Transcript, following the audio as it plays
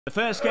The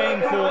first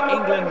game for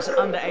England's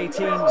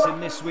under-18s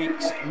in this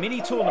week's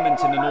mini-tournament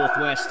in the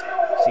Northwest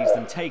sees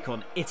them take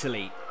on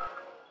Italy.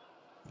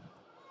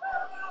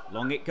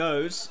 Long it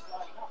goes.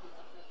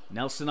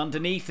 Nelson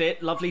underneath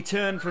it. Lovely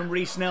turn from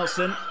Reiss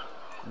Nelson.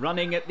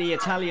 Running at the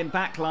Italian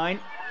backline.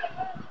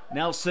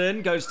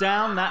 Nelson goes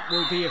down. That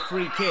will be a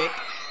free kick.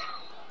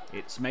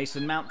 It's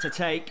Mason Mount to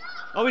take.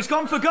 Oh, he's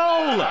gone for goal!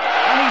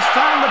 And he's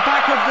found the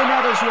back of the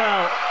net as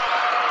well.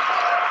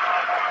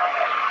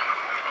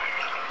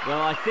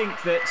 Well, I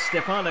think that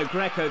Stefano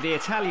Greco, the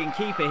Italian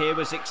keeper here,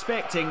 was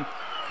expecting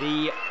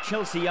the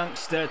Chelsea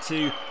youngster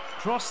to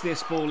cross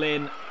this ball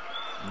in.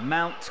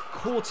 Mount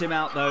caught him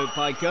out, though,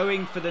 by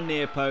going for the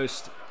near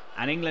post.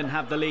 And England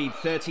have the lead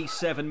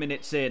 37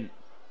 minutes in.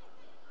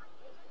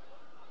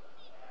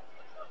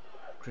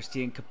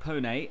 Christian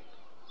Capone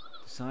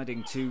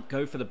deciding to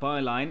go for the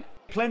byline.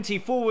 Plenty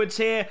forwards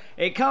here.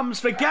 It comes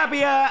for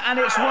Gabbia, and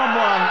it's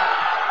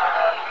 1-1.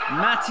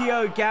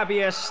 Matteo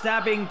Gabbia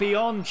stabbing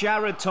beyond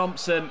Jared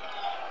Thompson.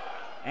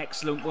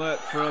 Excellent work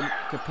from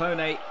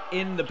Capone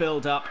in the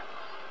build-up.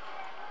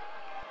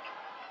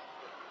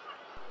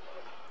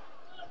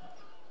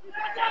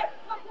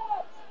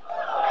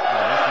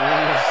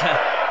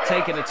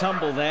 Taking a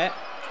tumble there.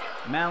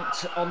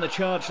 Mount on the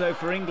charge though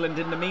for England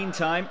in the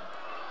meantime.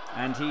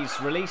 And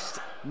he's released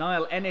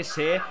Niall Ennis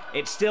here.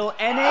 It's still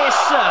Ennis!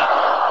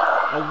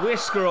 A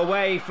whisker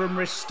away from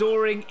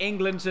restoring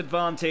England's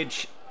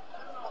advantage.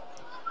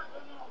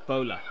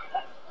 Bola.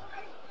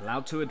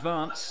 Allowed to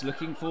advance,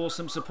 looking for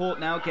some support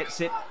now. Gets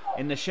it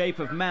in the shape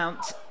of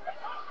Mount.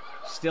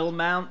 Still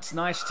Mount,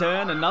 nice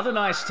turn, another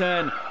nice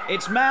turn.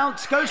 It's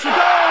Mount, goes for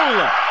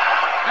goal!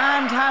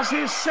 And has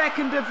his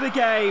second of the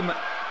game.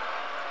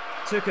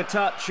 Took a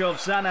touch of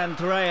San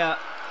Andrea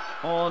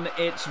on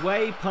its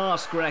way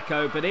past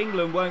Greco, but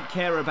England won't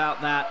care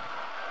about that.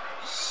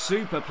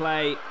 Super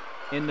play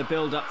in the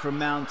build-up from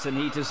Mount, and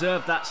he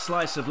deserved that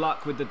slice of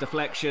luck with the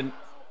deflection.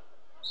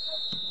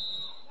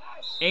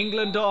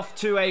 England off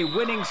to a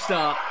winning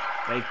start.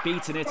 They've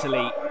beaten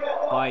Italy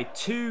by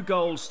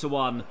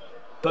 2-1,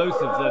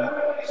 both of them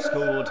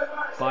scored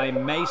by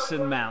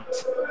Mason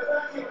Mount.